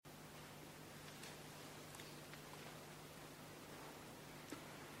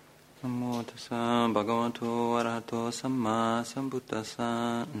Namo tassa bhagavato arahato samma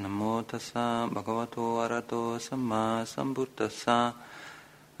sambuddhassa. Namo tassa bhagavato arahato samma sambuddhassa.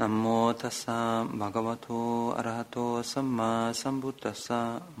 Namo tassa bhagavato arahato samma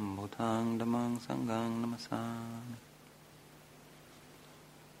sambuddhassa. Buddhaṃ dhammāṃ saṅghāṃ namasāmi.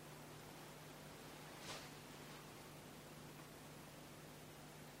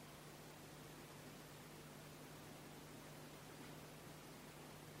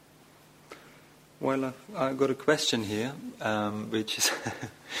 Well, I've got a question here, which is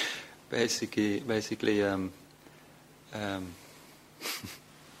basically an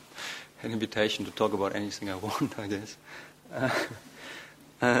invitation to talk about anything I want, I guess.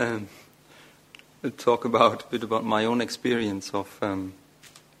 Talk a bit about my own experience of, to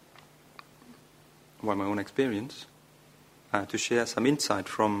share some insight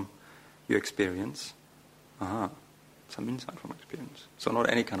from your experience. Some insight from experience. So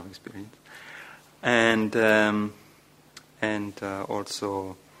not any kind of experience. And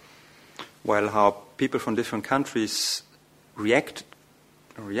also, how people from different countries reacted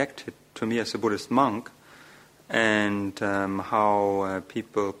to me as a Buddhist monk, and how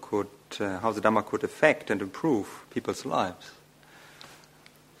people could, how the Dhamma could affect and improve people's lives.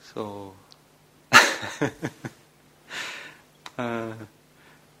 So,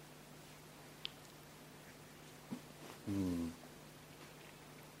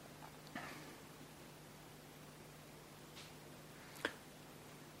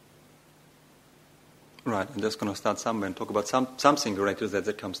 Right, I'm just going to start somewhere and talk about something directly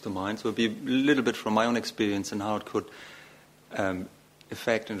that comes to mind. So it'll be a little bit from my own experience and how it could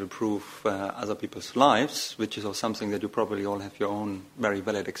affect and improve other people's lives, which is also something that you probably all have your own very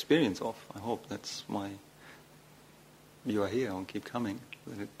valid experience of. I hope that's why you are here and keep coming,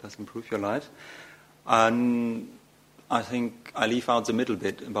 that it does improve your lives. And I think I leave out the middle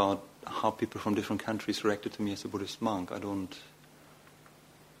bit about how people from different countries reacted to me as a Buddhist monk. I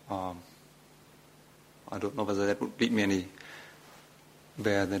don't know whether that would lead me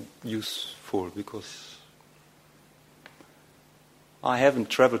anywhere that useful, because I haven't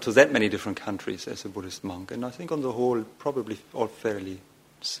traveled to that many different countries as a Buddhist monk, and I think on the whole probably all fairly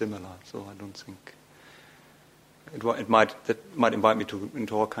similar. So I don't think that might invite me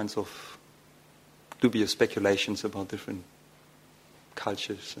into all kinds of dubious speculations about different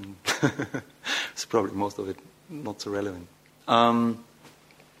cultures, and it's probably most of it not so relevant.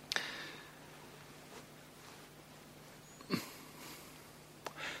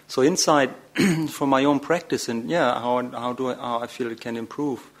 So insight from my own practice, and how I feel it can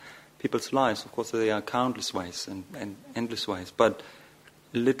improve people's lives. Of course, there are countless ways and endless ways. But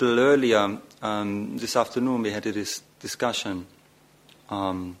a little earlier this afternoon, we had this discussion,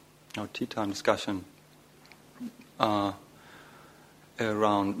 our tea time discussion, around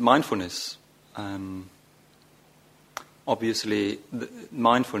mindfulness. Obviously,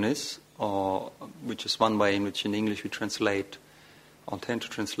 mindfulness, which is one way in which in English we translate, or tend to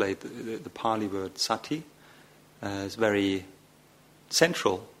translate the Pali word sati, is very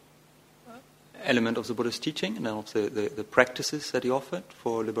central element of the Buddhist teaching and of the practices that he offered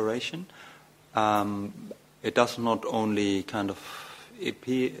for liberation. It does not only kind of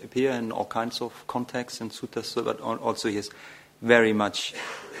appear in all kinds of contexts and suttas, but also he has very much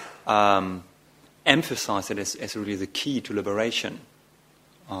emphasized it as really the key to liberation.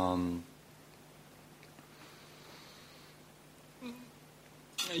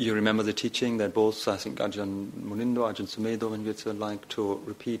 You remember the teaching that both, I think, Ajahn Munindo, Ajahn Sumedho, and Virtsa like to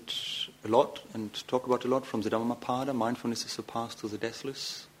repeat a lot and talk about a lot from the Dhammapada. Mindfulness is the path to the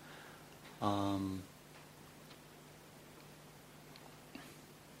deathless. The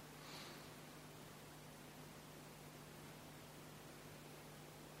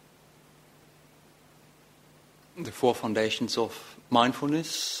four foundations of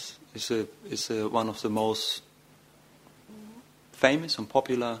mindfulness is one of the most famous and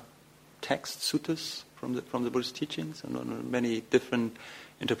popular texts, suttas from the Buddhist teachings, and many different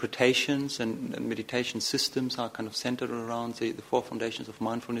interpretations and meditation systems are kind of centered around the four foundations of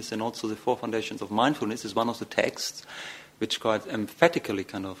mindfulness. And also the four foundations of mindfulness is one of the texts which quite emphatically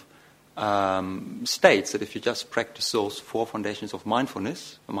kind of states that if you just practice those four foundations of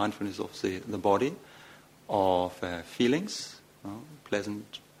mindfulness, the mindfulness of the body, of feelings,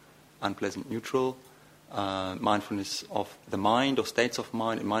 pleasant, unpleasant, neutral, mindfulness of the mind or states of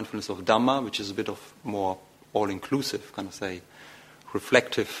mind, and mindfulness of Dhamma, which is a bit of more all-inclusive, kind of say,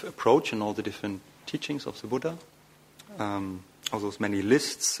 reflective approach in all the different teachings of the Buddha. All those many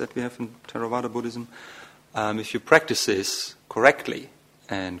lists that we have in Theravada Buddhism. If you practice this correctly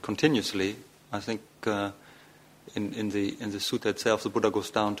and continuously, I think in the sutta itself, the Buddha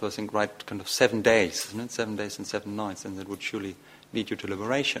goes down to, I think, right kind of 7 days, isn't it? 7 days and 7 nights, and that would surely lead you to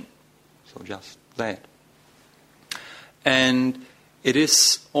liberation. So just that. And it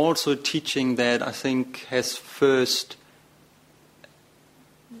is also a teaching that I think has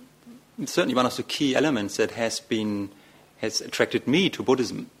certainly one of the key elements that has attracted me to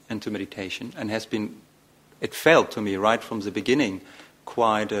Buddhism and to meditation, and it felt to me right from the beginning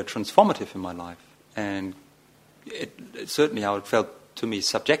quite transformative in my life. And it certainly how it felt to me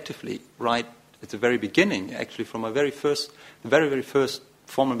subjectively right at the very beginning, actually from the very very first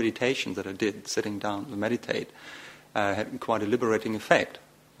formal meditation that I did, sitting down to meditate, had quite a liberating effect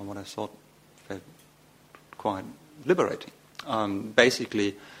on what I thought felt quite liberating.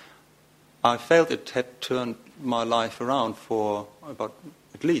 Basically, I felt it had turned my life around for about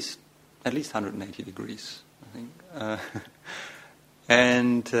at least 180 degrees, I think.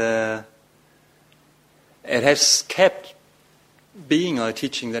 And it has kept being a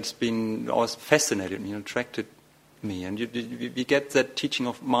teaching that's been always fascinated me, attracted me. And we get that teaching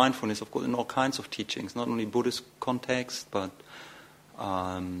of mindfulness, of course, in all kinds of teachings, not only Buddhist context, but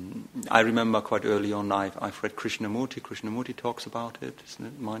I remember quite early on I've read Krishnamurti. Krishnamurti talks about it, isn't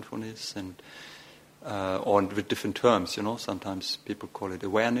it? Mindfulness, and or with different terms, Sometimes people call it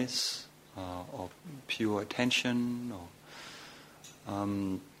awareness, or pure attention, or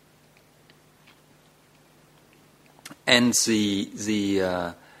and the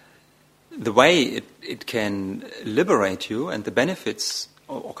way it can liberate you, and the benefits,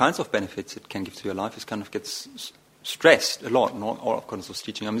 all kinds of benefits it can give to your life, is kind of gets stressed a lot in all kinds of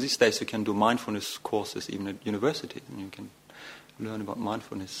teaching. I mean, these days you can do mindfulness courses even at university, and you can learn about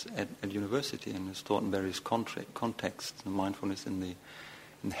mindfulness at university, and it's taught in various contexts. Mindfulness in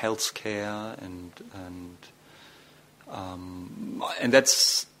healthcare, and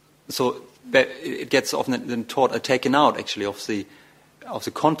that's so that it gets often then taught, taken out actually of the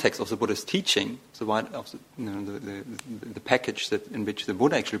context of the Buddha's teaching, the package in which the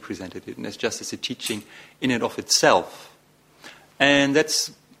Buddha actually presented it, and it's just as a teaching in and of itself. And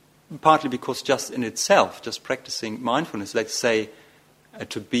that's partly because just in itself, just practicing mindfulness, let's say,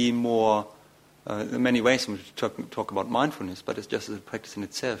 to be more, there are many ways in which we talk about mindfulness, but it's just as a practice in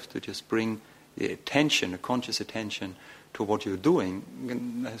itself, to just bring the attention, a conscious attention to what you're doing,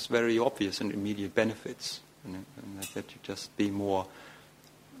 has very obvious and immediate benefits. And that you just be more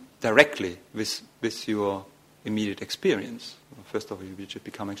directly with your immediate experience. First of all, you should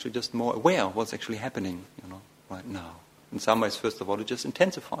become actually just more aware of what's actually happening, right now. In some ways, first of all, it just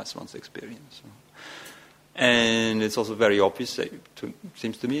intensifies one's experience. And it's also very obvious,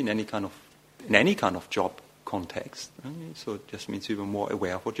 seems to me, in any kind of job context. So it just means you're more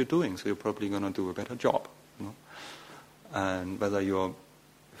aware of what you're doing. So you're probably going to do a better job. And whether you're a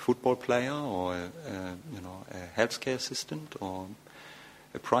football player or a healthcare assistant or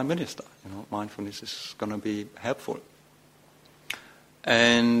a prime minister, mindfulness is going to be helpful.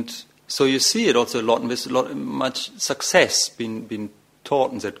 And so you see it also a lot, and there's much success been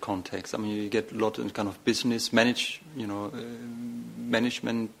taught in that context. I mean, you get a lot in kind of business management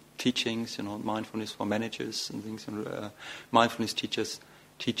teachings, mindfulness for managers and things. Mindfulness teachers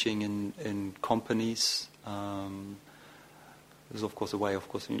teaching in companies. There's of course a way. Of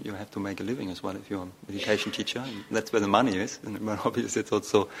course, you have to make a living as well if you're a meditation teacher. And that's where the money is. And obviously, it's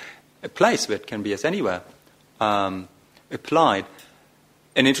also a place where it can be as anywhere applied.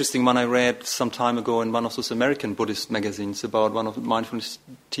 An interesting one I read some time ago in one of those American Buddhist magazines about one of the mindfulness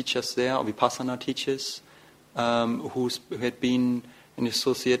teachers there, or Vipassana teachers, who had been an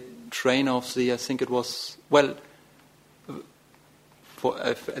associate trainer of the, I think it was, at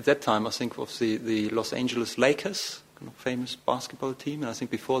that time, I think of the Los Angeles Lakers, kind of famous basketball team, and I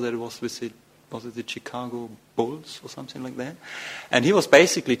think before that it was with the Chicago Bulls or something like that. And he was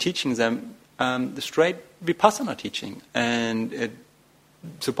basically teaching them the straight Vipassana teaching, and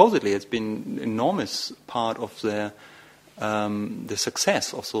supposedly it's been an enormous part of the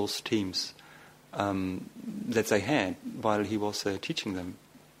success of those teams that they had while he was teaching them.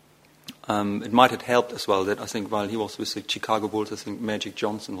 It might have helped as well that I think while he was with the Chicago Bulls, I think Magic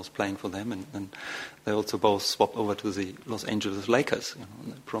Johnson was playing for them, and they also both swapped over to the Los Angeles Lakers,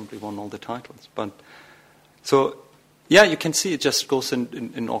 and they promptly won all the titles. But so, yeah, you can see it just goes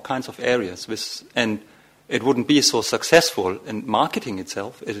in all kinds of areas, and it wouldn't be so successful in marketing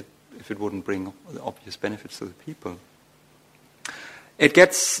itself if it wouldn't bring the obvious benefits to the people. It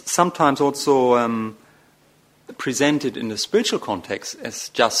gets sometimes also presented in the spiritual context as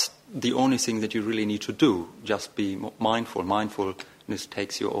just the only thing that you really need to do. Just be mindful. Mindfulness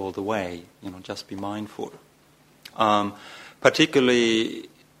takes you all the way. Just be mindful. Particularly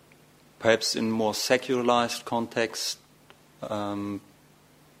perhaps in more secularized context,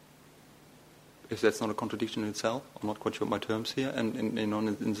 if that's not a contradiction in itself, I'm not quite sure my terms here, and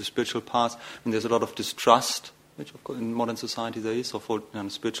in the spiritual path, there's a lot of distrust, which of course in modern society there is, of all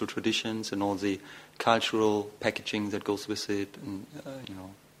spiritual traditions and all the cultural packaging that goes with it, and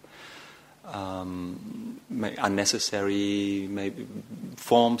unnecessary maybe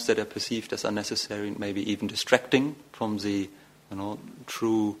forms that are perceived as unnecessary, maybe even distracting from the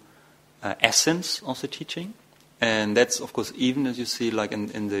true essence of the teaching. And that's, of course, even as you see, like in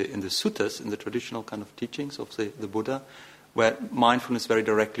the suttas, in the traditional kind of teachings of the Buddha, where mindfulness very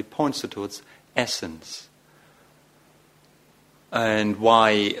directly points towards essence. And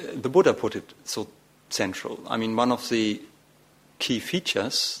why the Buddha put it so central. I mean, one of the key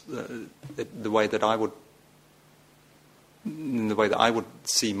features, the way that I would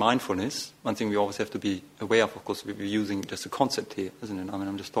see mindfulness, one thing we always have to be aware of course, we're using just a concept here, isn't it? I mean,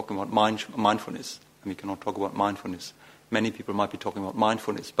 I'm just talking about mindfulness. And we cannot talk about mindfulness. Many people might be talking about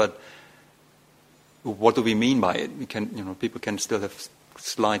mindfulness, but what do we mean by it? People can still have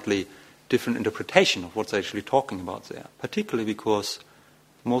slightly different interpretation of what they're actually talking about there. Particularly because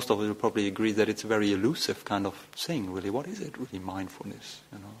most of us will probably agree that it's a very elusive kind of thing, really. What is it, really, mindfulness?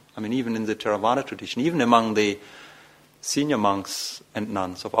 I mean, even in the Theravada tradition, even among the senior monks and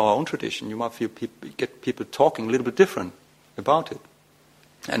nuns of our own tradition, you might get people talking a little bit different about it.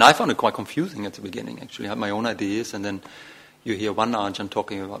 And I found it quite confusing at the beginning, actually. I had my own ideas, and then you hear one Ajahn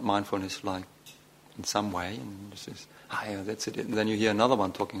talking about mindfulness like in some way, and this is, yeah, that's it. And then you hear another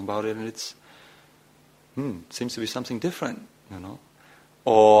one talking about it, and it's, seems to be something different,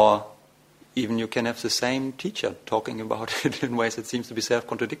 Or even you can have the same teacher talking about it in ways that seems to be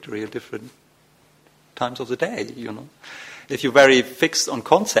self-contradictory at different times of the day, If you're very fixed on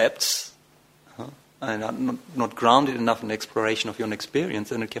concepts, and are not grounded enough in the exploration of your own experience,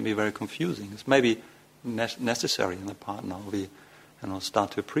 then it can be very confusing. It's maybe necessary in the part now we start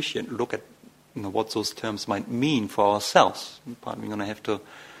to appreciate, look at what those terms might mean for ourselves. In part we're going to have to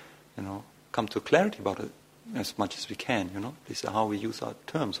come to clarity about it as much as we can. These are how we use our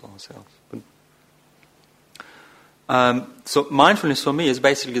terms for ourselves. So mindfulness for me is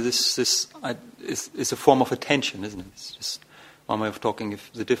basically this is a form of attention, isn't it? It's just one way of talking,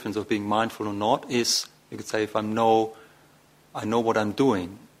 if the difference of being mindful or not is, you could say, if I know what I'm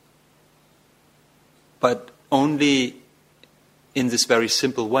doing, but only in this very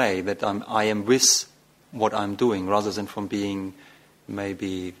simple way that I am with what I'm doing, rather than from being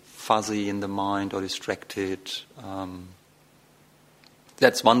maybe fuzzy in the mind or distracted.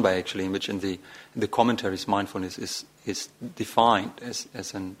 That's one way, actually, in which in the commentaries mindfulness is defined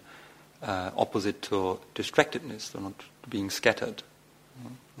as an opposite to distractedness, or not being scattered.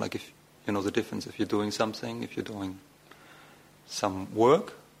 Like if the difference, if you're doing something, if you're doing some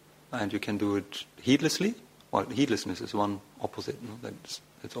work, and you can do it heedlessly. Well, heedlessness is one opposite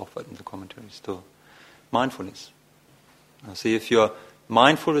that's offered in the commentaries to mindfulness. See, if you're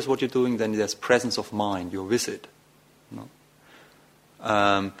mindful with what you're doing, then there's presence of mind. You're with it.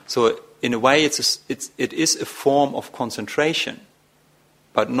 So in a way, it is a form of concentration,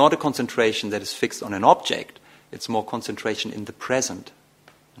 but not a concentration that is fixed on an object. It's more concentration in the present,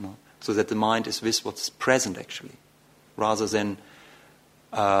 so that the mind is with what's present actually, rather than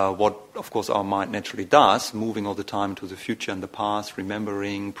what, of course, our mind naturally does, moving all the time to the future and the past,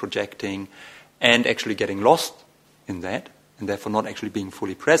 remembering, projecting, and actually getting lost in that, and therefore not actually being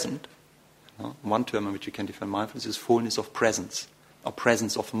fully present. One term in which you can define mindfulness is fullness of presence, or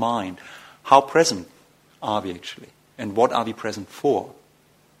presence of mind. How present are we actually? And what are we present for?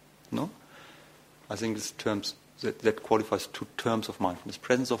 I think this terms that qualifies two terms of mindfulness.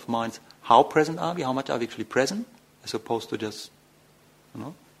 Presence of mind, how present are we? How much are we actually present? As opposed to just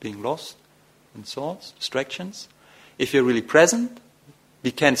being lost in thoughts, distractions. If you're really present, we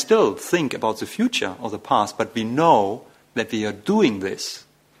can still think about the future or the past, but we know that we are doing this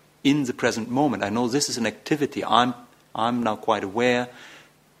in the present moment. I know this is an activity. I'm now quite aware,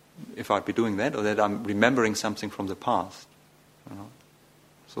 if I'd be doing that, or that I'm remembering something from the past.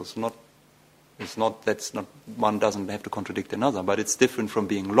 So that's not one doesn't have to contradict another, but it's different from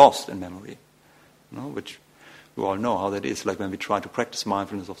being lost in memory, which we all know how that is. Like when we try to practice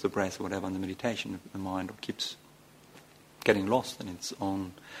mindfulness of the breath or whatever in the meditation, the mind keeps getting lost in its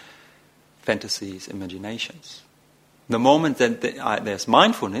own fantasies, imaginations. The moment that there's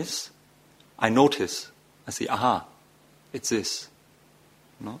mindfulness, I notice, I see, aha, it's this.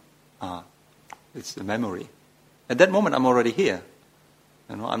 It's the memory. At that moment, I'm already here.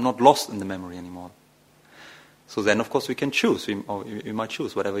 I'm not lost in the memory anymore. So then, of course, we can choose. We might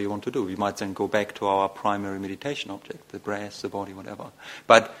choose whatever you want to do. We might then go back to our primary meditation object, the breath, the body, whatever.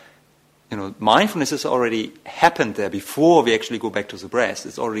 But mindfulness has already happened there before we actually go back to the breath.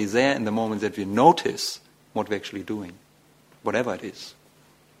 It's already there in the moment that we notice what we're actually doing, whatever it is.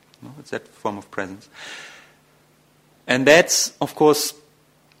 It's that form of presence. And that's, of course,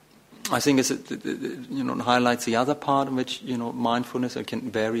 I think highlights the other part in which mindfulness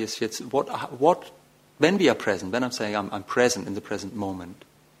can vary. What when we are present, when I'm saying I'm present in the present moment,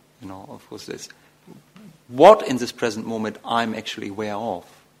 of course, there's what in this present moment I'm actually aware of,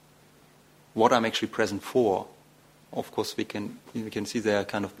 what I'm actually present for. Of course, we can see there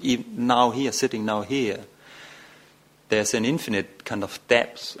kind of even now here, sitting now here. There's an infinite kind of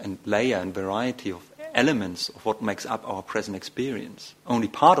depth and layer and variety of elements of what makes up our present experience. Only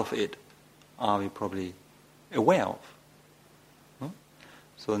part of it are we probably aware of. No?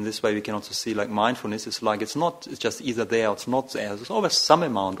 So in this way we can also see like mindfulness is like it's just either there or it's not there. There's always some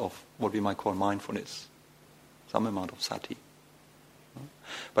amount of what we might call mindfulness, some amount of sati. No?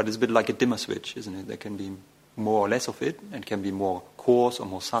 But it's a bit like a dimmer switch, isn't it? There can be more or less of it, and can be more coarse or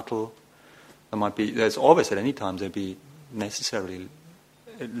more subtle. There's always at any time there'll be necessarily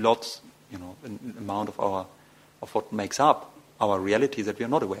lots, an amount of what makes up our reality that we are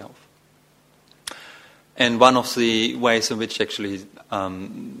not aware of. And one of the ways in which actually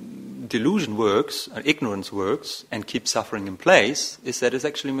delusion works, ignorance works, and keeps suffering in place is that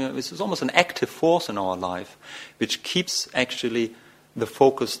it's almost an active force in our life, which keeps actually the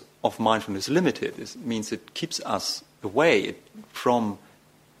focus of mindfulness limited. It means it keeps us away from.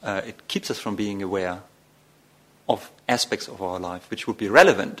 It keeps us from being aware of aspects of our life which would be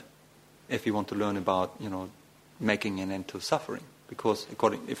relevant if we want to learn about, making an end to suffering. Because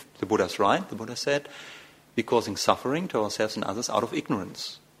if the Buddha's right, the Buddha said, we're causing suffering to ourselves and others out of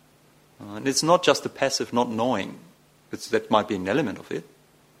ignorance. And it's not just the passive not knowing. That might be an element of it.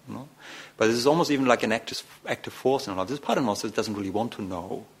 But this is almost even like an active force in our life. This part of us that doesn't really want to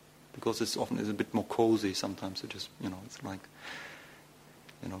know, because it's often a bit more cozy sometimes. It just, it's like...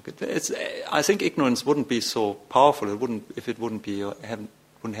 I think ignorance wouldn't be so powerful. If it wouldn't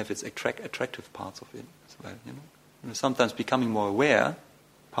have its attractive parts of it as well. Sometimes becoming more aware,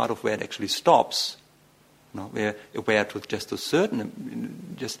 part of where it actually stops. We're aware to just a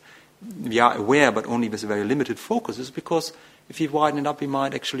certain, we are aware, but only with a very limited focus. Is because if we widen it up, we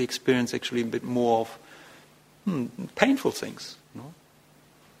might actually experience a bit more of painful things.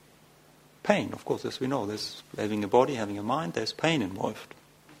 Pain, of course, as we know, there's having a body, having a mind. There's pain involved.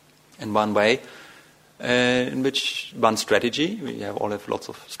 And one way in which one strategy, we all have lots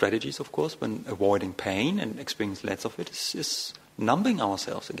of strategies, of course, when avoiding pain and experiencing less of it is numbing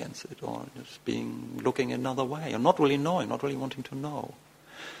ourselves against it, or just looking another way, or not really knowing, not really wanting to know.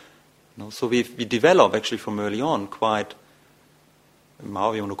 So we develop actually from early on quite,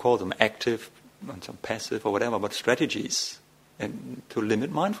 how you want to call them, active and some passive or whatever, but strategies and to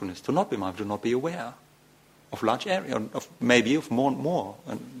limit mindfulness, to not be mindful, to not be aware of large area, of maybe of more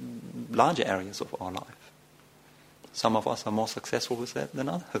and larger areas of our life. Some of us are more successful with that than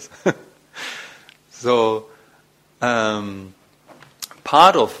others. So,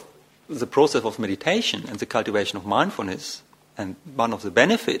 part of the process of meditation and the cultivation of mindfulness, and one of the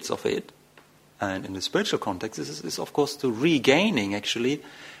benefits of it, and in the spiritual context, is of course to regaining actually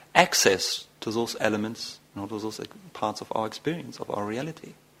access to those elements, to those parts of our experience, of our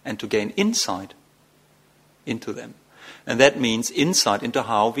reality, and to gain insight into them. And that means insight into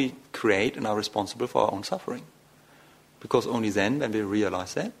how we create and are responsible for our own suffering. Because only then, when we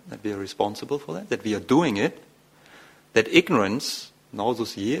realize that we are responsible for that we are doing it, that ignorance, in all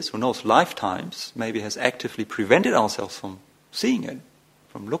those years, who knows, lifetimes, maybe has actively prevented ourselves from seeing it,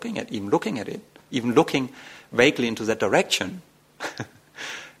 from looking at it, even looking vaguely into that direction,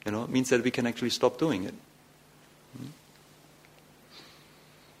 it means that we can actually stop doing it.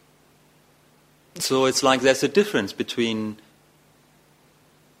 So it's like there's a difference between...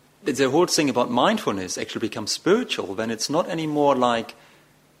 The whole thing about mindfulness actually becomes spiritual when it's not anymore like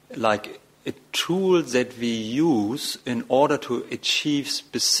a tool that we use in order to achieve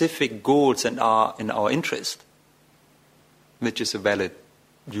specific goals and in our interest, which is a valid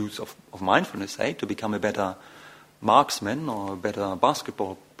use of mindfulness, to become a better marksman or a better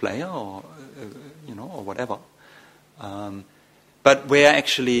basketball player or or whatever. But we're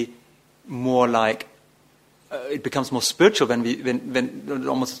actually more like it becomes more spiritual when it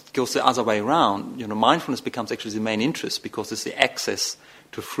almost goes the other way around. Mindfulness becomes actually the main interest because it's the access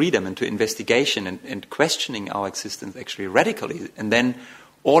to freedom and to investigation and questioning our existence actually radically. And then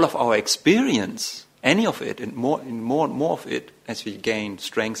all of our experience, any of it, and more and more of it, as we gain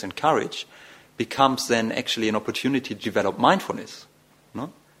strength and courage, becomes then actually an opportunity to develop mindfulness.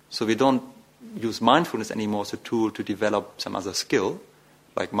 No? So we don't use mindfulness anymore as a tool to develop some other skill,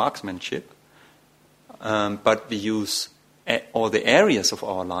 like marksmanship, but we use all the areas of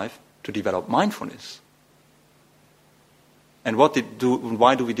our life to develop mindfulness. And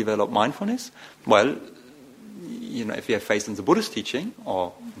why do we develop mindfulness? Well, if we have faith in the Buddhist teaching,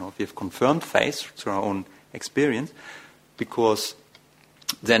 or if we have confirmed faith through our own experience, because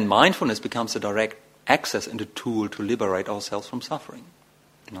then mindfulness becomes a direct access and a tool to liberate ourselves from suffering.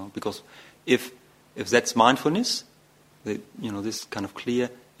 Because if that's mindfulness, this kind of clear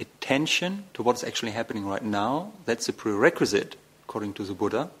attention to what's actually happening right now, that's a prerequisite, according to the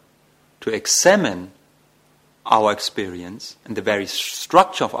Buddha, to examine our experience and the very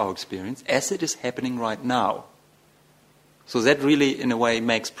structure of our experience as it is happening right now. So that really, in a way,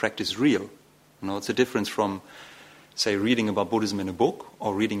 makes practice real. It's a difference from, say, reading about Buddhism in a book,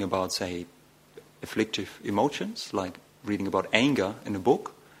 or reading about, say, afflictive emotions, like reading about anger in a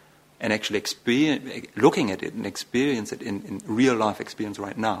book, and actually looking at it and experience it in real life experience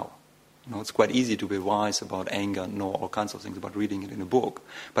right now. It's quite easy to be wise about anger and know all kinds of things about reading it in a book.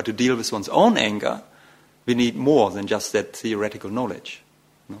 But to deal with one's own anger, we need more than just that theoretical knowledge.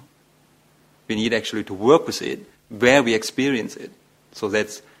 We need actually to work with it where we experience it. So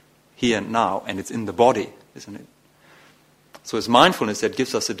that's here and now, and it's in the body, isn't it? So it's mindfulness that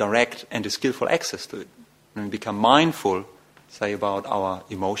gives us a direct and a skillful access to it. When we become mindful, say, about our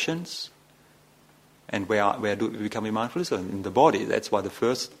emotions, and where do we become mindful? So in the body. That's why the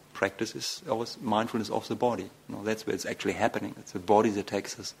first practice is always mindfulness of the body. That's where it's actually happening. It's the body that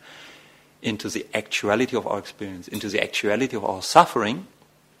takes us into the actuality of our experience, into the actuality of our suffering,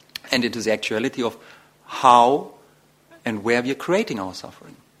 and into the actuality of how and where we are creating our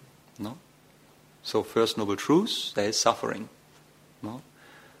suffering. So first noble truth, there is suffering.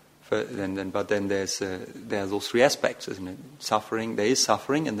 But then there are those three aspects, isn't it? Suffering, there is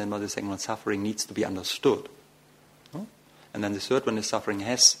suffering, and then the second one, suffering needs to be understood. And then the third one is suffering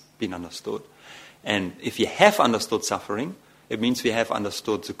has been understood. And if you have understood suffering, it means we have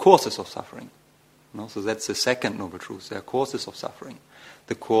understood the causes of suffering. So that's the second noble truth. There are causes of suffering.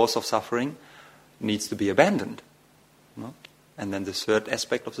 The cause of suffering needs to be abandoned. And then the third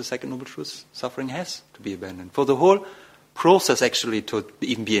aspect of the second noble truth, suffering has to be abandoned. For the whole process actually to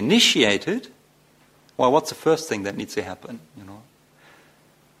even be initiated, well, what's the first thing that needs to happen?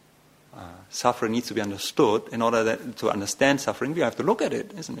 Suffering needs to be understood. In order to understand suffering, we have to look at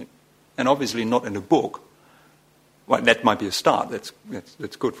it, isn't it? And obviously not in a book. Well, that might be a start. That's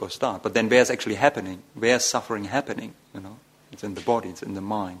good for a start. But then where's actually happening? Where's suffering happening? It's in the body. It's in the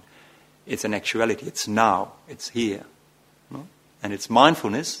mind. It's an actuality. It's now. It's here. And it's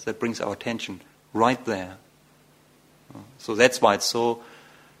mindfulness that brings our attention right there. So that's why it's so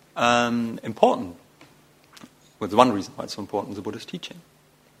important. Well, it's one reason why it's so important, the Buddha's teaching.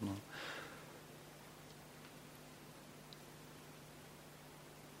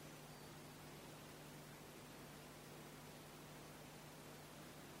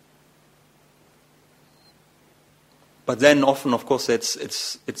 But then often, of course,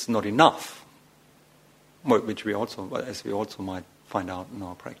 it's not enough, which we also might find out in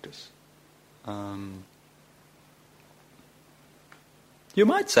our practice. You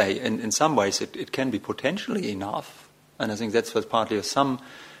might say, in some ways, it can be potentially enough, and I think that's partly of some.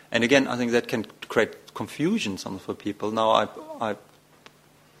 And again, I think that can create confusion for people. Now,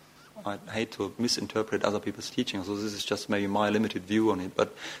 I hate to misinterpret other people's teaching, so this is just maybe my limited view on it.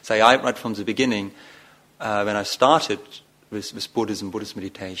 But say, right from the beginning, when I started with Buddhism, Buddhist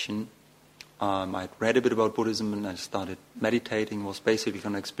meditation, I read a bit about Buddhism and I started meditating. It was basically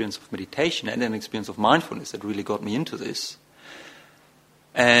an experience of meditation and an experience of mindfulness that really got me into this.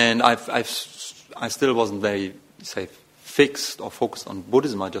 And I still wasn't very, say, fixed or focused on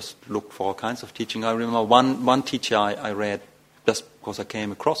Buddhism. I just looked for all kinds of teaching. I remember one teacher I read just because I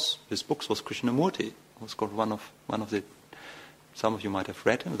came across his books was Krishnamurti. Who was called one of the, some of you might have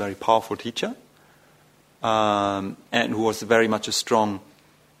read him, a very powerful teacher, and who was very much a strong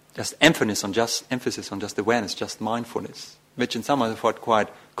emphasis on just awareness, just mindfulness, which in some ways I thought quite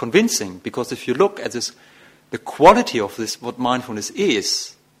convincing, because if you look at this, the quality of this, what mindfulness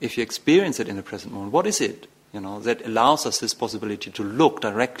is, if you experience it in the present moment, what is it? That allows us this possibility to look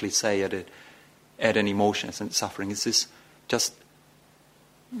directly, say, at an emotion and suffering. Is this just,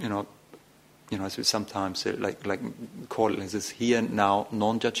 as we sometimes say, like call it like this here and now,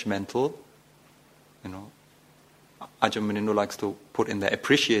 non-judgmental. Ajahn Munindra likes to put in the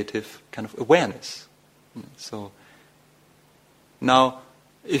appreciative kind of awareness. So now,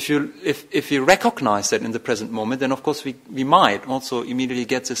 if you recognize that in the present moment, then of course we might also immediately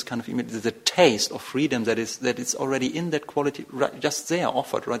get this kind of the taste of freedom that is already in that quality, right, just there,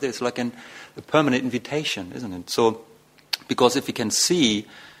 offered right there. It's like a permanent invitation, isn't it? So Because if we can see,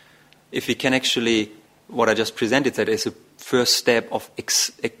 if we can actually, what I just presented, that is a first step of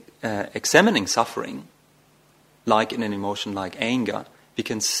examining suffering, like in an emotion like anger, we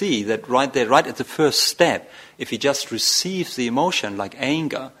can see that right there, right at the first step, if he just receives the emotion like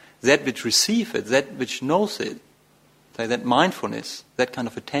anger, that which receives it, that which knows it, so that mindfulness, that kind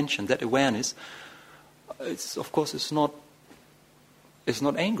of attention, that awareness, it's not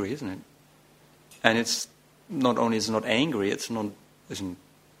angry, isn't it? And it's not only is not angry, isn't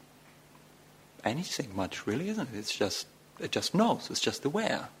anything much really, isn't it? It just knows, it's just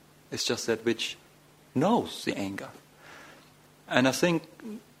aware. It's just that which knows the anger. And I think,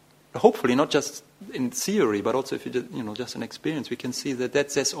 hopefully, not just in theory, but also if you just in experience, we can see that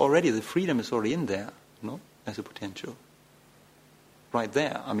there's already, the freedom is already in there, as a potential. Right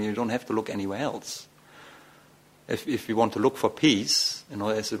there. I mean, you don't have to look anywhere else. If you want to look for peace,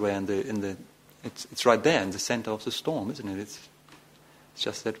 as it were, it's right there in the center of the storm, isn't it? It's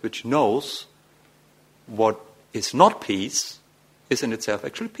just that which knows what is not peace is in itself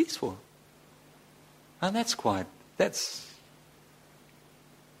actually peaceful. And it's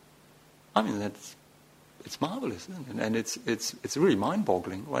marvelous, isn't it? And it's really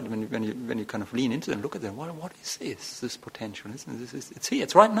mind-boggling, right? When you kind of lean into it and look at them, what is this potential? Isn't it? It's here,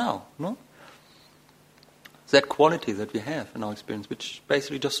 it's right now, no? It's that quality that we have in our experience, which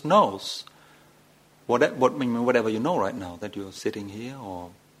basically just knows whatever you know right now, that you're sitting here,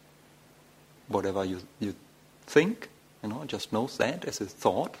 or whatever you think, just knows that as a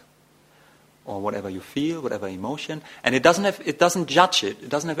thought, or whatever you feel, whatever emotion, and it doesn't judge it. It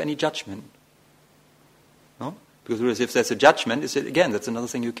doesn't have any judgment. No? Because if there's a judgment, that's another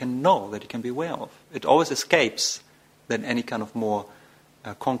thing you can know, that you can be aware of. It always escapes than any kind of more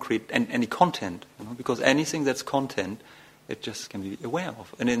concrete and any content. Because anything that's content, it just can be aware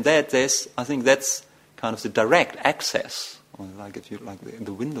of. And in that, I think that's kind of the direct access, or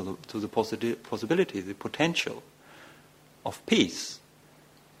the window to the possibility, the potential of peace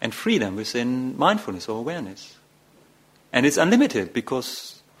and freedom within mindfulness or awareness. And it's unlimited,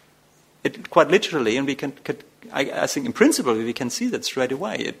 because it quite literally, and we can I think in principle we can see that straight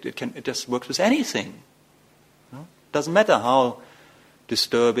away. It just works with anything. It doesn't matter how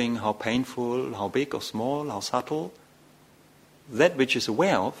disturbing, how painful, how big or small, how subtle. That which is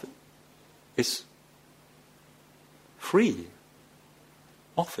aware of is free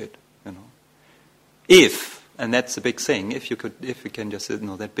of it. If, and that's the big thing, if you can just say,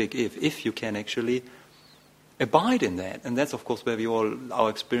 that big if you can actually abide in that. And that's, of course, where our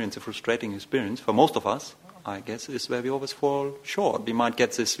experience, a frustrating experience, for most of us, I guess, is where we always fall short. We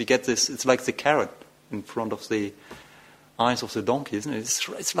get this, it's like the carrot in front of the eyes of the donkey, isn't it?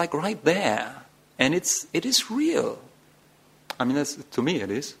 It's like right there. And it is real. I mean, to me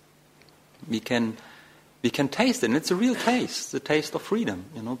it is. We can taste it, and it's a real taste, the taste of freedom,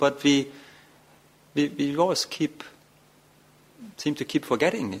 but we always seem to keep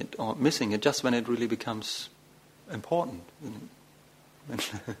forgetting it or missing it just when it really becomes important.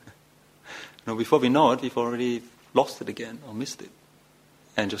 Before we know it, we've already lost it again or missed it,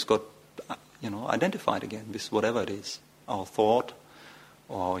 and just got identified again with whatever it is, our thought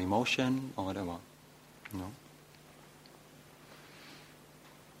or our emotion or whatever.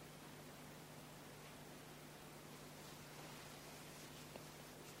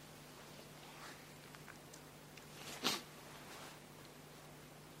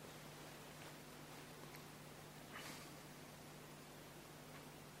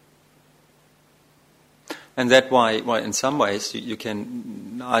 And that's why in some ways you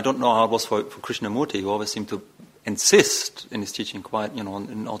can. I don't know how it was for Krishnamurti, who always seemed to insist in his teaching quite,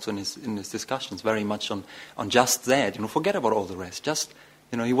 and also in his discussions very much on just that. Forget about all the rest. Just,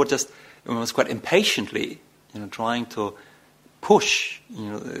 he would just was quite impatiently, trying to push,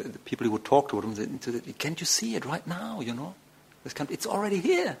 the people he would talk to him. Can't you see it right now? It's already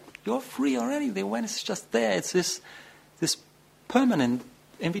here. You're free already. The awareness is just there. It's this permanent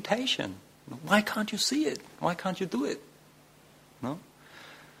invitation. Why can't you see it? Why can't you do it? No?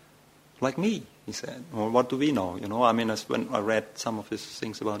 Like me, he said. Well, what do we know? When I read some of his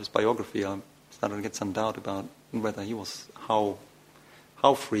things about his biography, I started to get some doubt about whether he was how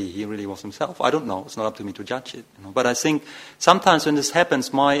free he really was himself. I don't know. It's not up to me to judge it. But I think sometimes when this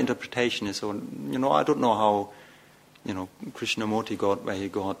happens, my interpretation is, I don't know how, Krishnamurti got where he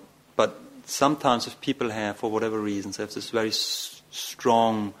got. But sometimes if people have, for whatever reasons, have this very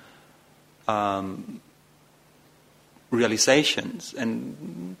strong realizations,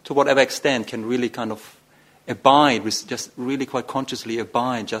 and to whatever extent can really kind of abide, just really quite consciously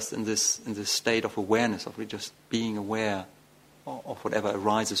abide just in this state of awareness, of just being aware of whatever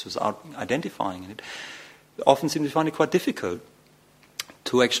arises without identifying it. often seem to find it quite difficult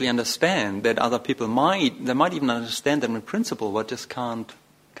to actually understand that other people might even understand them in principle, but just can't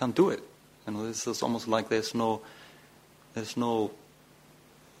do it. You know, this is almost like there's no no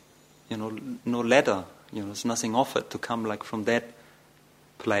ladder. You know, there's nothing offered to come like from that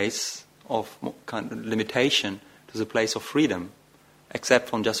place of kind of limitation to the place of freedom, except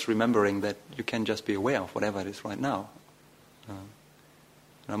from just remembering that you can just be aware of whatever it is right now.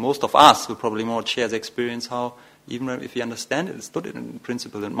 Most of us will probably more share the experience how, even if you understand it, it's not in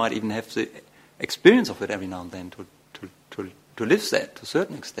principle, and might even have the experience of it every now and then to live that to a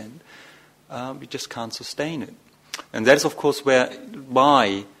certain extent, we just can't sustain it. And that is, of course,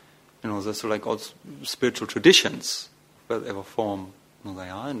 why there's like all spiritual traditions, whatever form they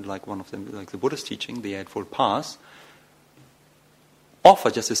are, and like one of them, like the Buddha's teaching, the Eightfold Path,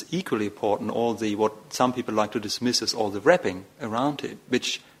 offer just as equally important all the what some people like to dismiss as all the wrapping around it,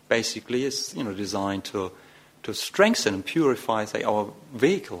 which basically is designed to strengthen and purify, say, our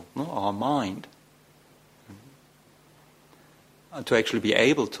vehicle, our mind, to actually be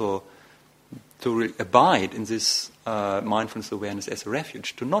able to really abide in this mindfulness awareness as a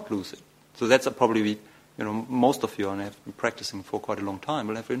refuge, to not lose it. So that's probably most of you, and have been practicing for quite a long time,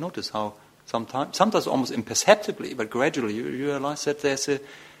 will have really noticed how sometimes almost imperceptibly, but gradually you realize that there's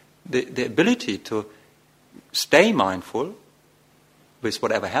the ability to stay mindful with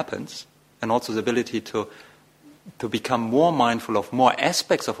whatever happens, and also the ability to become more mindful of more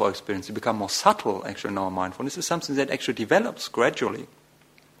aspects of our experience, to become more subtle actually in our mindfulness, is something that actually develops gradually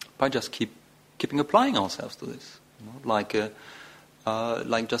by just keeping applying ourselves to this, like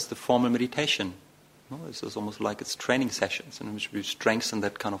just the formal meditation. It's almost like it's training sessions in which we strengthen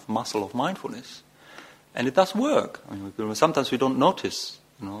that kind of muscle of mindfulness, and it does work. I mean, sometimes we don't notice.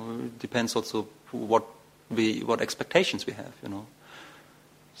 It depends also what expectations we have.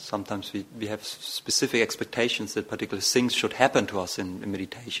 Sometimes we have specific expectations that particular things should happen to us in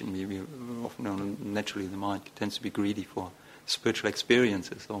meditation. We often, naturally, the mind tends to be greedy for spiritual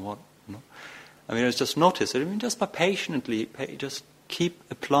experiences or what. I mean, it's just notice it. I mean, just by patiently, just keep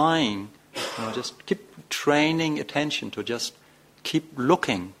applying. Just keep training attention to just keep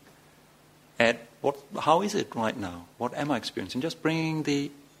looking at how is it right now? What am I experiencing? Just bringing the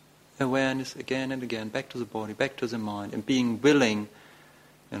awareness again and again back to the body, back to the mind, and being willing,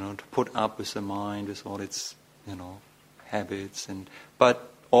 to put up with the mind, with all its, habits,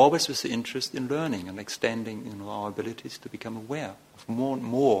 but always with the interest in learning and extending, our abilities to become aware of more and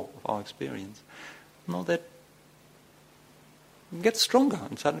more of our experience. That gets stronger,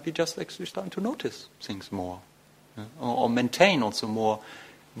 and suddenly we just actually starting to notice things more, or maintain also more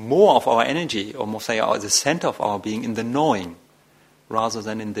of our energy, or more say the center of our being in the knowing, rather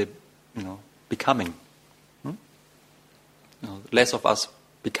than in the becoming. Less of us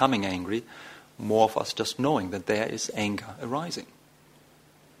becoming angry, more of us just knowing that there is anger arising.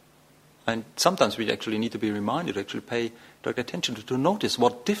 And sometimes we actually need to be reminded to actually pay direct attention to notice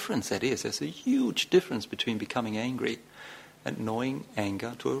what difference that is. There's a huge difference between becoming angry and knowing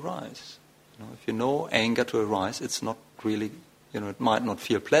anger to arise. If you know anger to arise, it's not really, it might not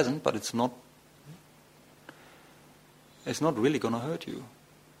feel pleasant, but it's not really going to hurt you.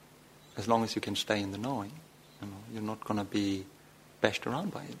 As long as you can stay in the knowing, you're not going to be bashed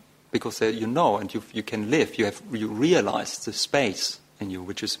around by it. Because and you can live, you realize the space in you,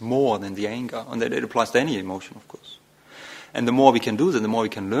 which is more than the anger. And that it applies to any emotion, of course. And the more we can do that, the more we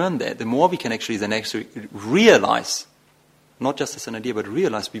can learn that, the more we can actually realize, not just as an idea, but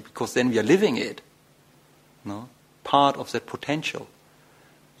realize, because then we are living it. Part of that potential,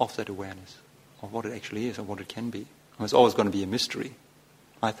 of that awareness, of what it actually is, and what it can be. And it's always going to be a mystery,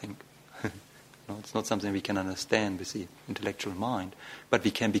 I think. It's not something we can understand with the intellectual mind, but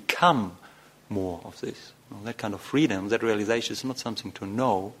we can become more of this. That kind of freedom, that realization is not something to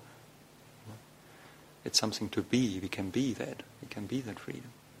know. It's something to be. We can be that. We can be that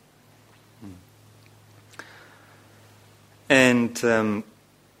freedom. And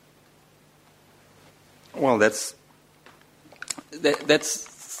that's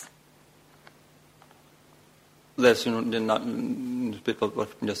not a bit what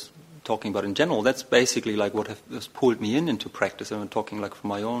I'm just talking about in general. That's basically like what has pulled me into practice. I'm talking like from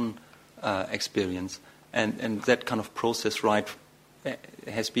my own experience, and that kind of process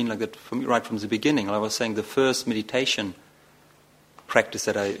has been like that for me right from the beginning. I was saying the first meditation practice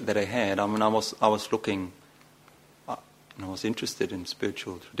that I had. I mean, I was looking. I was interested in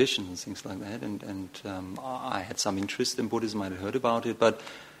spiritual traditions and things like that, and I had some interest in Buddhism. I had heard about it, but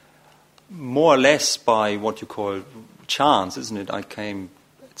more or less by what you call chance, isn't it? I came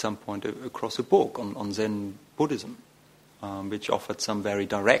at some point across a book on Zen Buddhism. which offered some very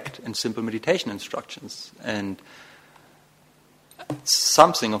direct and simple meditation instructions. And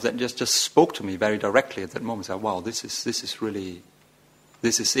something of that just spoke to me very directly at that moment. I said, wow, this is really,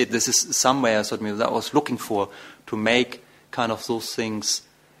 this is it. This is somewhere sort of that I was looking for, to make kind of those things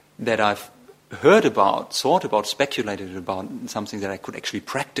that I've heard about, thought about, speculated about, something that I could actually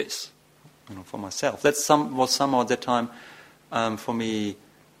practice, for myself. That was somehow at that time for me.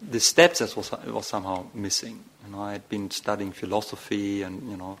 The steps that was somehow missing. I had been studying philosophy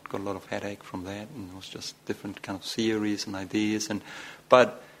and, got a lot of headache from that. And it was just different kind of theories and ideas.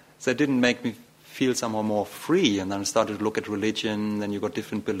 But that didn't make me feel somehow more free. And then I started to look at religion. Then you got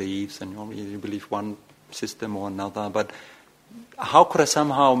different beliefs. And you believe one system or another. But how could I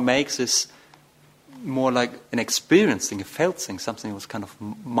somehow make this more like an experience thing, a felt thing, something that was kind of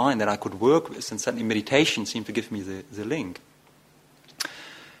mine that I could work with? And certainly meditation seemed to give me the link.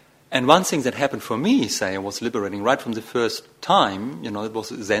 And one thing that happened for me, say, was liberating right from the first time. It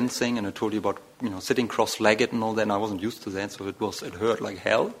was a Zen thing, and I told you about, sitting cross-legged and all that, and I wasn't used to that, so it hurt like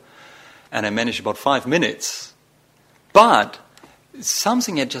hell. And I managed about 5 minutes. But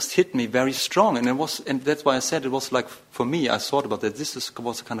something had just hit me very strong, and that's why I said it was like, for me, I thought about that,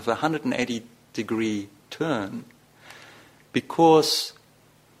 was kind of a 180-degree turn. Because,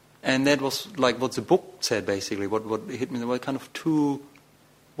 and that was like what the book said, basically, what hit me, there were kind of two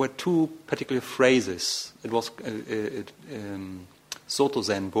particular phrases. It was a Soto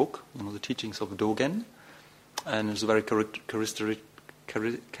Zen book, the teachings of Dogen, and it's a very characteristic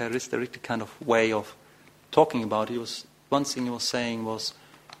kind of way of talking about it. One thing he was saying was,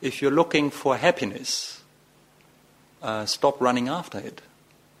 if you're looking for happiness, stop running after it,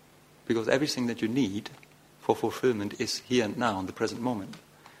 because everything that you need for fulfillment is here and now in the present moment.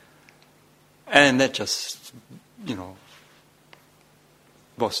 And that just,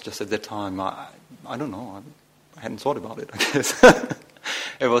 was just at that time, I don't know, I hadn't thought about it, I guess.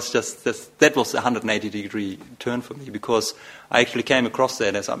 It was just, that was a 180-degree turn for me, because I actually came across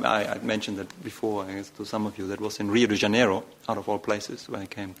that, as I mentioned that before, I guess, to some of you. That was in Rio de Janeiro, out of all places, when I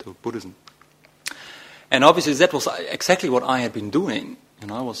came to Buddhism. And obviously that was exactly what I had been doing.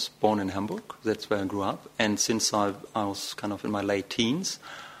 I was born in Hamburg, that's where I grew up, and since I was kind of in my late teens,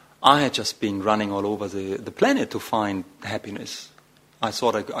 I had just been running all over the planet to find happiness. I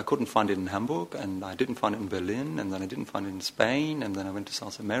thought I couldn't find it in Hamburg, and I didn't find it in Berlin, and then I didn't find it in Spain, and then I went to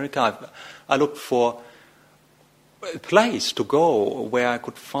South America. I looked for a place to go where I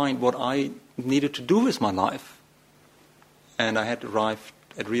could find what I needed to do with my life. And I had arrived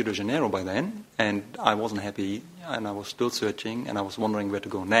at Rio de Janeiro by then, and I wasn't happy, and I was still searching, and I was wondering where to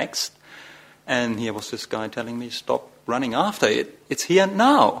go next. And here was this guy telling me, stop running after it. It's here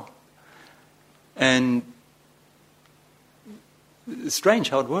now. And it's strange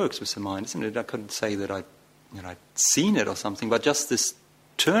how it works with the mind, isn't it? I couldn't say that I'd seen it or something, but just this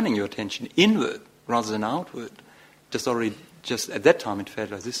turning your attention inward rather than outward, just at that time it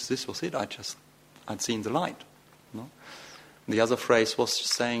felt like this was it. I'd seen the light. The other phrase was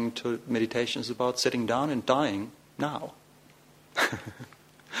saying to meditations about sitting down and dying now.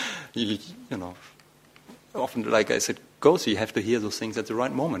 Often, like I said, you have to hear those things at the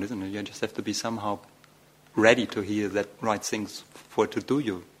right moment, isn't it? You just have to be somehow ready to hear that right things for it to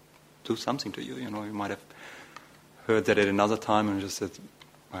do something to you. You might have heard that at another time and just said,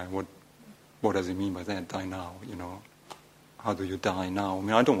 what does it mean by that? Die now, How do you die now? I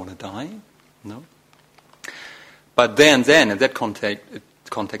mean, I don't want to die, no. But then at that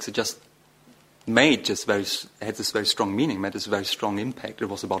context, it just had this very strong meaning, made this very strong impact. It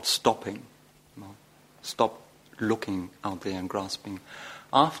was about stopping, stop looking out there and grasping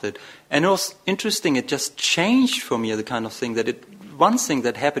after it. And it was interesting, it just changed for me the kind of thing one thing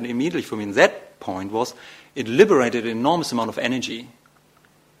that happened immediately for me in that point was it liberated an enormous amount of energy,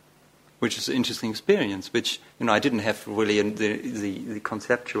 which is an interesting experience, which, I didn't have really the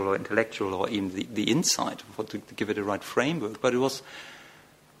conceptual or intellectual or even the insight to give it the right framework. But it was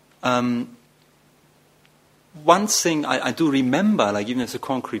one thing I do remember, like even as a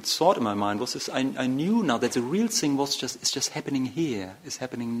concrete thought in my mind, was this: I knew now that the real thing it's just happening here, it's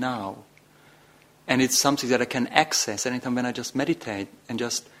happening now, and it's something that I can access anytime when I just meditate and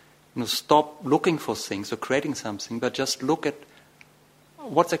just stop looking for things or creating something, but just look at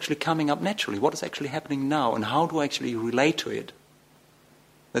what's actually coming up naturally, what is actually happening now, and how do I actually relate to it.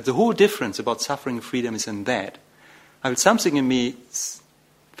 That the whole difference about suffering and freedom is in that. Something in me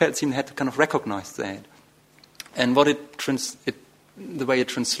seemed had to kind of recognize that. And what the way it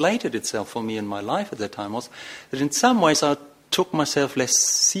translated itself for me in my life at that time was that in some ways I took myself less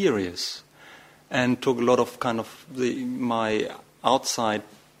serious and took a lot of kind of my outside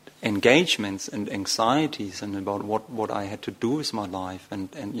engagements and anxieties and about what I had to do with my life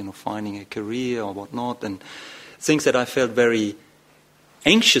and finding a career or whatnot, and things that I felt very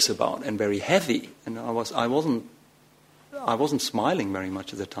anxious about and very heavy. And I wasn't smiling very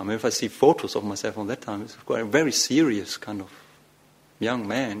much at the time. If I see photos of myself on that time, it's quite a very serious kind of young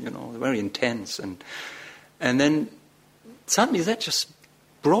man, very intense. And then suddenly that just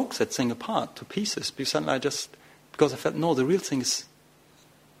broke that thing apart to pieces. Because I felt, no, the real thing is,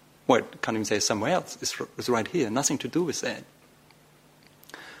 well, I can't even say somewhere else. It's right here, nothing to do with that.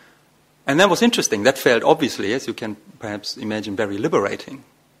 And that was interesting. That felt, obviously, as you can perhaps imagine, very liberating.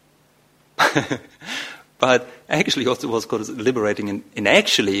 But actually also was liberating in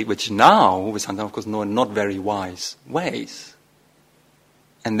actually, which now, with sometimes, of course, not very wise ways.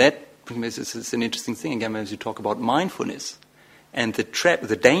 And that is an interesting thing, again, as you talk about mindfulness and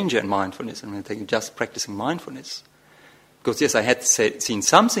the danger in mindfulness, and just practicing mindfulness. Because, yes, I had seen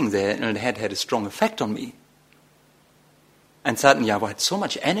something there, and it had a strong effect on me. And suddenly I had so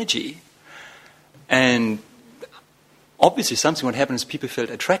much energy. And obviously something what happened is people felt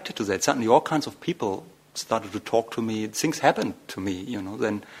attracted to that. Suddenly all kinds of people started to talk to me. Things happened to me,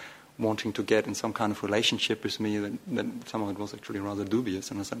 then wanting to get in some kind of relationship with me. Then some of it was actually rather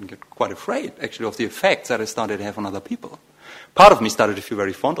dubious, and I suddenly get quite afraid, actually, of the effects that I started to have on other people. Part of me started to feel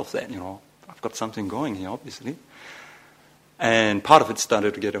very fond of that, I've got something going here, obviously. And part of it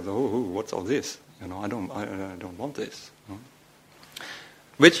started to get, what's all this? I don't want this.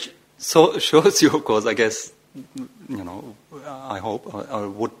 Which shows you, of course, I guess, I hope, or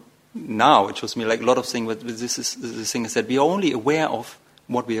would now, it shows me like a lot of things, but this is the thing is that we are only aware of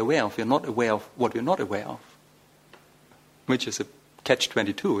what we are aware of. We are not aware of what we are not aware of. Which is a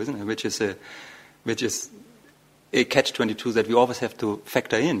catch-22, isn't it? Which is a catch-22 that we always have to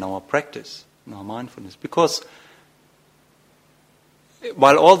factor in our practice, in our mindfulness. Because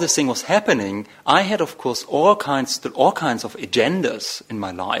while all this thing was happening, I had, of course, all kinds of agendas in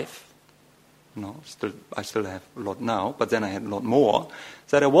my life. I still have a lot now, but then I had a lot more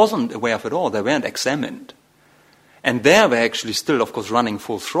that I wasn't aware of at all. They weren't examined. And there were actually still, of course, running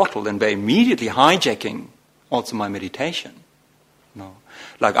full throttle, and were immediately hijacking also my meditation.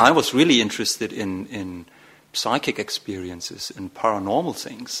 Like I was really interested in psychic experiences and paranormal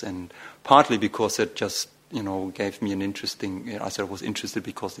things, and partly because it just gave me an interesting, I said I was interested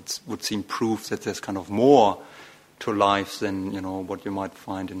because it would seem proof that there's kind of more to life than, what you might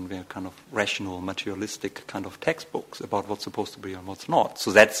find in their kind of rational, materialistic kind of textbooks about what's supposed to be and what's not.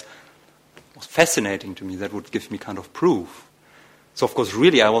 So that was fascinating to me. That would give me kind of proof. So, of course,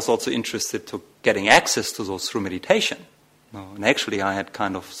 really I was also interested to getting access to those through meditation. And actually I had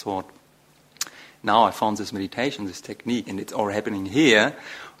kind of thought, now I found this meditation, this technique, and it's all happening here.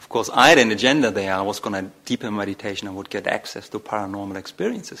 Of course, I had an agenda there. I was going to deepen meditation. I would get access to paranormal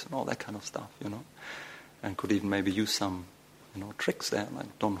experiences and all that kind of stuff, and could even maybe use some, tricks there,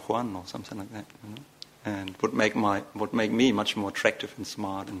 like Don Juan or something like that, and would make me much more attractive and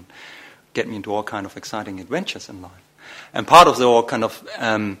smart and get me into all kind of exciting adventures in life. And part of the all kind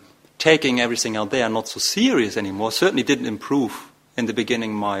of taking everything out there not so serious anymore certainly didn't improve in the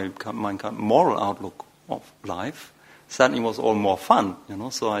beginning my kind of moral outlook of life. Certainly was all more fun,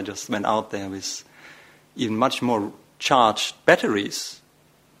 so I just went out there with even much more charged batteries.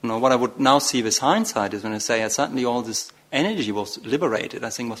 What I would now see with hindsight is when I say suddenly all this energy was liberated, I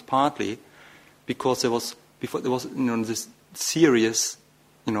think was partly because there was this serious,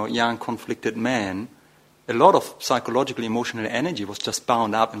 young conflicted man, a lot of psychological, emotional energy was just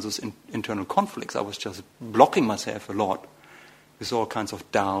bound up in those internal conflicts. I was just blocking myself a lot with all kinds of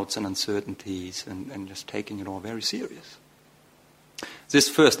doubts and uncertainties and just taking it all very serious. This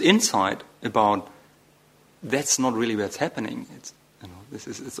first insight about that's not really what's happening,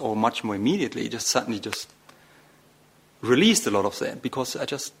 it's all much more immediately, just suddenly just released a lot of that, because I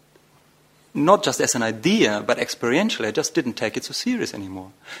just, not just as an idea, but experientially, I just didn't take it so serious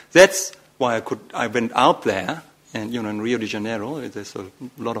anymore. That's why I went out there, and in Rio de Janeiro, there's a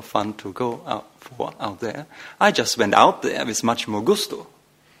lot of fun to go out there. I just went out there with much more gusto.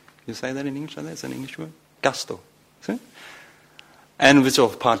 You say that in English? That's an English word? Gusto. See? And which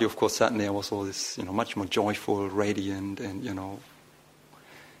of partly, of course, certainly I was all this, much more joyful, radiant, and,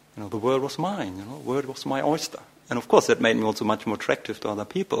 the world was mine, the world was my oyster. And of course that made me also much more attractive to other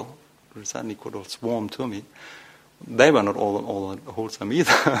people, who suddenly could all swarm to me. They were not all wholesome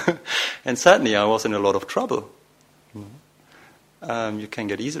either. And certainly I was in a lot of trouble. You can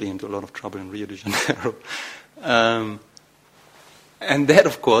get easily into a lot of trouble in Rio de Janeiro. And that,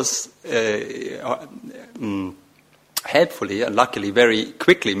 of course, helpfully and luckily very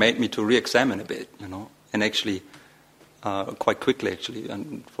quickly made me to re-examine a bit, and actually quite quickly, actually,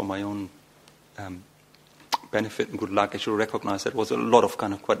 and for my own benefit and good luck, actually recognize that was a lot of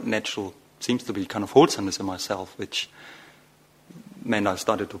kind of quite natural, seems to be kind of wholesomeness in myself, which meant I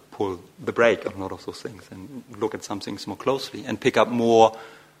started to pull the brake on a lot of those things and look at some things more closely and pick up more,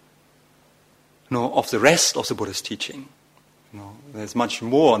 of the rest of the Buddhist teaching. There's much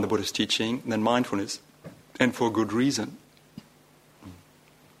more on the Buddhist teaching than mindfulness, and for good reason.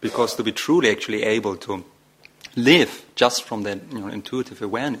 Because to be truly actually able to live just from that intuitive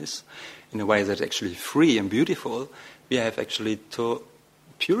awareness in a way that's actually free and beautiful, we have actually to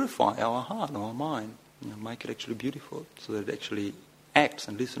purify our heart, our mind, make it actually beautiful, so that it actually acts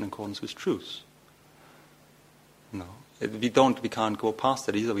and lives in accordance with truth. We can't go past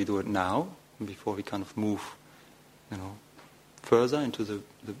that. Either we do it now, before we kind of move, further into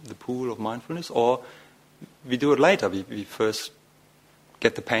the pool of mindfulness, or we do it later. We first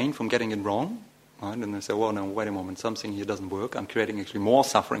get the pain from getting it wrong, right? And they say, well, no, wait a moment, something here doesn't work. I'm creating actually more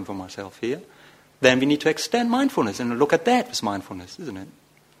suffering for myself here. Then we need to extend mindfulness and look at that with mindfulness, isn't it?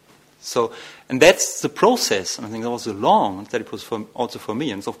 So, and that's the process. And I think that was long, that it was also for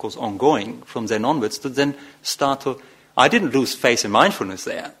me, and it's of course ongoing from then onwards, to then start to... I didn't lose faith in mindfulness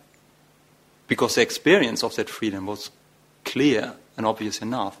there, because the experience of that freedom was clear and obvious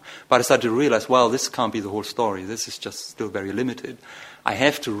enough. But I started to realize, well, this can't be the whole story. This is just still very limited. I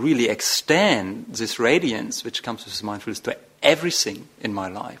have to really extend this radiance which comes with mindfulness to everything in my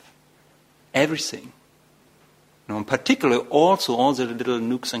life. Everything. In particular, also all the little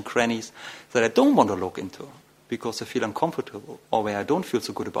nooks and crannies that I don't want to look into because I feel uncomfortable, or where I don't feel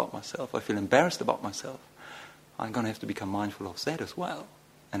so good about myself, I feel embarrassed about myself. I'm going to have to become mindful of that as well,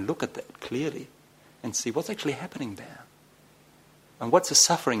 and look at that clearly, and see what's actually happening there. And what's the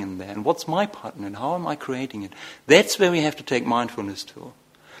suffering in there, and what's my part in it, and how am I creating it? That's where we have to take mindfulness to.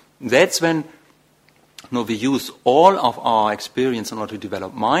 That's when we use all of our experience in order to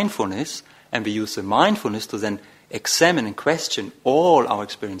develop mindfulness, and we use the mindfulness to then examine and question all our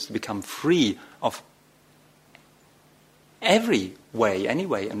experience, to become free of every way, any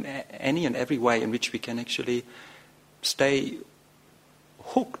way, and any and every way in which we can actually stay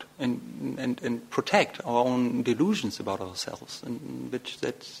hooked and protect our own delusions about ourselves, and which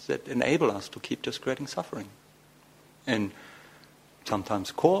that enable us to keep just creating suffering. And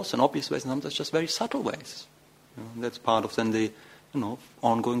sometimes coarse and obvious ways, and sometimes just very subtle ways. That's part of then the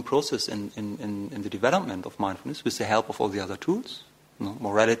ongoing process in the development of mindfulness with the help of all the other tools,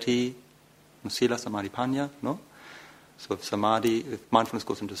 morality, sila, samadhi, panya. So if mindfulness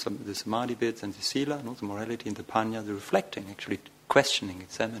goes into the samadhi bits and the sila, the morality and the panya, the reflecting, actually questioning,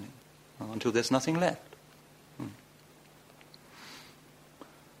 examining, until there's nothing left.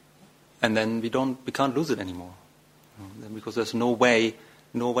 And then we can't lose it anymore, because there's no way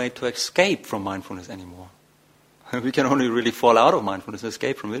to escape from mindfulness anymore. We can only really fall out of mindfulness and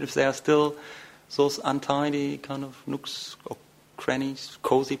escape from it if there are still those untidy kind of nooks or crannies,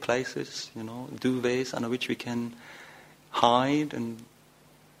 cozy places, duvets under which we can hide and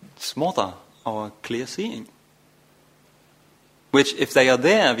smother our clear seeing. Which, if they are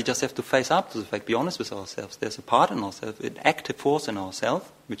there, we just have to face up to the fact, be honest with ourselves. There's a part in ourselves, an active force in ourselves,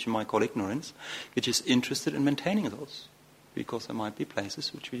 which you might call ignorance, which is interested in maintaining those. Because there might be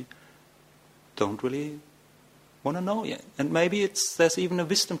places which we don't really want to know yet. And maybe there's even a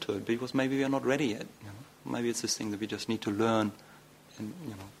wisdom to it, because maybe we are not ready yet. Maybe it's this thing that we just need to learn and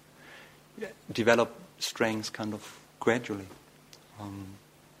develop strengths kind of gradually.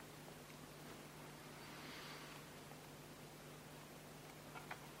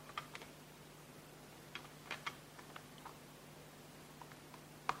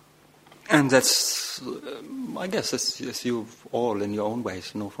 And that's, I guess, as you all in your own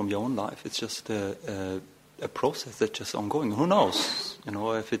ways know from your own life, it's just a process that's just ongoing. Who knows,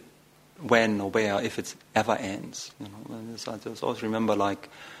 if it, when or where, if it ever ends. I just always remember, like,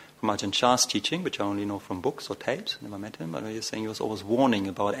 from Ajahn Chah's teaching, which I only know from books or tapes, never met him, but he was saying he was always warning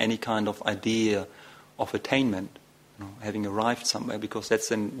about any kind of idea of attainment, having arrived somewhere, because that's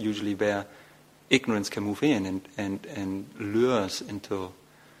then usually where ignorance can move in and lures into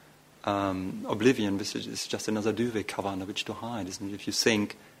oblivion, which is just another duvet cover under which to hide. Isn't it? If you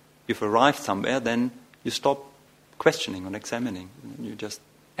think you've arrived somewhere, then you stop questioning or examining. You just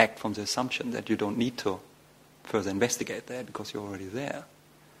act from the assumption that you don't need to further investigate there because you're already there.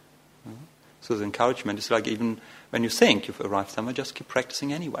 So the encouragement is like, even when you think you've arrived somewhere, just keep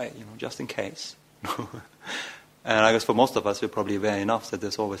practicing anyway, just in case. And I guess for most of us, we're probably aware enough that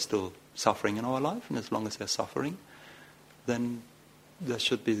there's always still suffering in our life, and as long as there's suffering, then there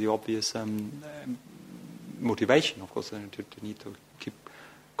should be the obvious motivation, of course, to need to keep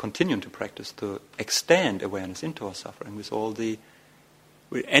continuing to practice to extend awareness into our suffering with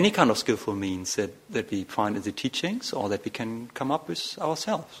any kind of skillful means that we find in the teachings or that we can come up with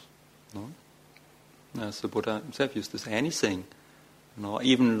ourselves. You know? As the Buddha himself used to say, anything,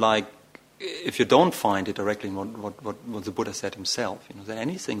 even like if you don't find it directly in what the Buddha said himself, that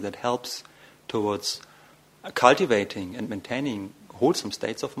anything that helps towards cultivating and maintaining wholesome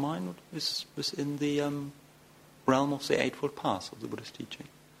states of mind is within the realm of the Eightfold Path of the Buddha's teaching.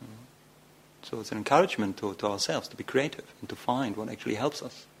 So it's an encouragement to ourselves to be creative and to find what actually helps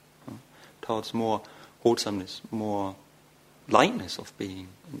us towards more wholesomeness, more lightness of being,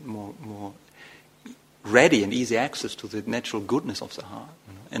 more ready and easy access to the natural goodness of the heart,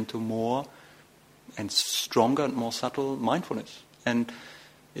 and to more and stronger and more subtle mindfulness. And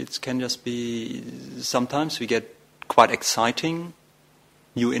it can just be, sometimes we get quite exciting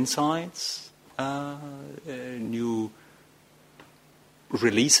new insights, new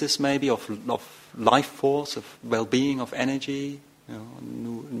releases maybe of life force, of well-being, of energy,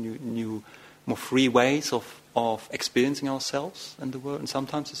 new more free ways of experiencing ourselves and the world. And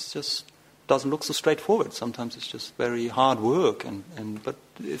sometimes it just doesn't look so straightforward. Sometimes it's just very hard work, but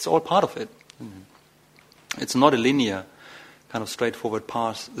it's all part of it. It's not a linear kind of straightforward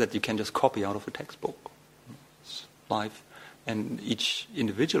path that you can just copy out of a textbook. It's life, and each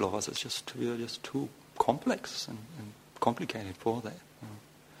individual of us is just too complex and complicated for that.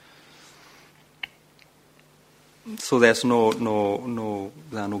 So there's there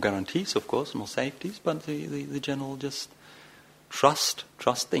are no guarantees, of course, no safeties, but the general just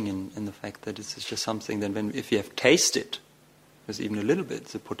trusting in the fact that this is just something that if you have tasted, there's even a little bit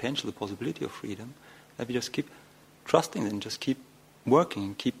the potential, the possibility of freedom, that we just keep trusting and just keep working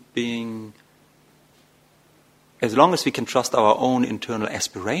and keep being. As long as we can trust our own internal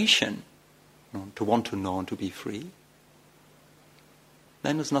aspiration to want to know and to be free,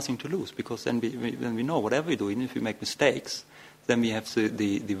 then there's nothing to lose, because then we know whatever we do, even if we make mistakes, then we have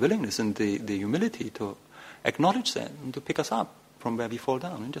the willingness and the humility to acknowledge that and to pick us up from where we fall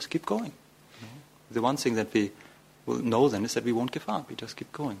down and just keep going. The one thing that we will know then is that we won't give up. We just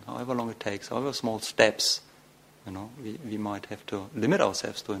keep going, however long it takes, however small steps we might have to limit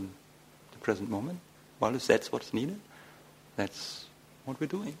ourselves to in the present moment. Well, if that's what's needed, that's what we're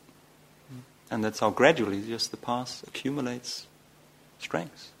doing. And that's how gradually just the path accumulates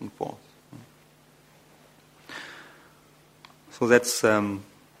strength and force. So that's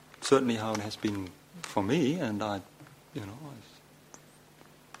certainly how it has been for me, and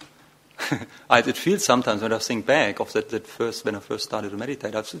it feels sometimes when I think back of that first, when I first started to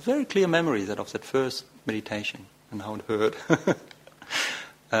meditate, I have very clear memories of that first meditation and how it hurt.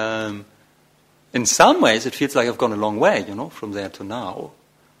 In some ways, it feels like I've gone a long way, from there to now.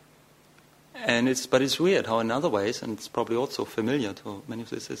 But it's weird how in other ways, and it's probably also familiar to many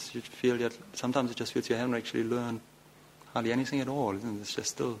of us, you feel that sometimes it just feels you haven't actually learned hardly anything at all. And it's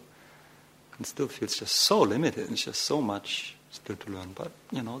just still feels just so limited. It's just so much still to learn. But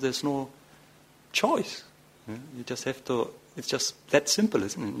there's no choice. You just have to. It's just that simple,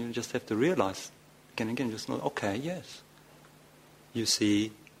 isn't it? You just have to realize again and again. Just know. Okay, yes. You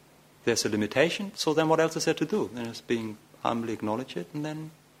see, there's a limitation. So then, what else is there to do? Then just being humbly acknowledge it, and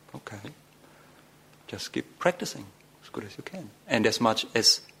then okay. Just keep practicing as good as you can, and as much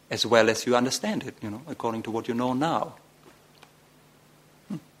as well as you understand it. According to what you know now.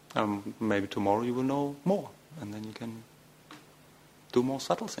 Maybe tomorrow you will know more, and then you can do more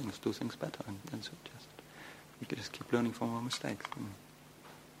subtle things, do things better, and so you can just keep learning from our mistakes.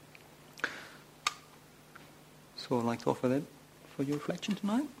 So I'd like to offer that for your reflection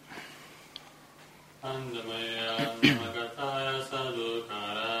tonight.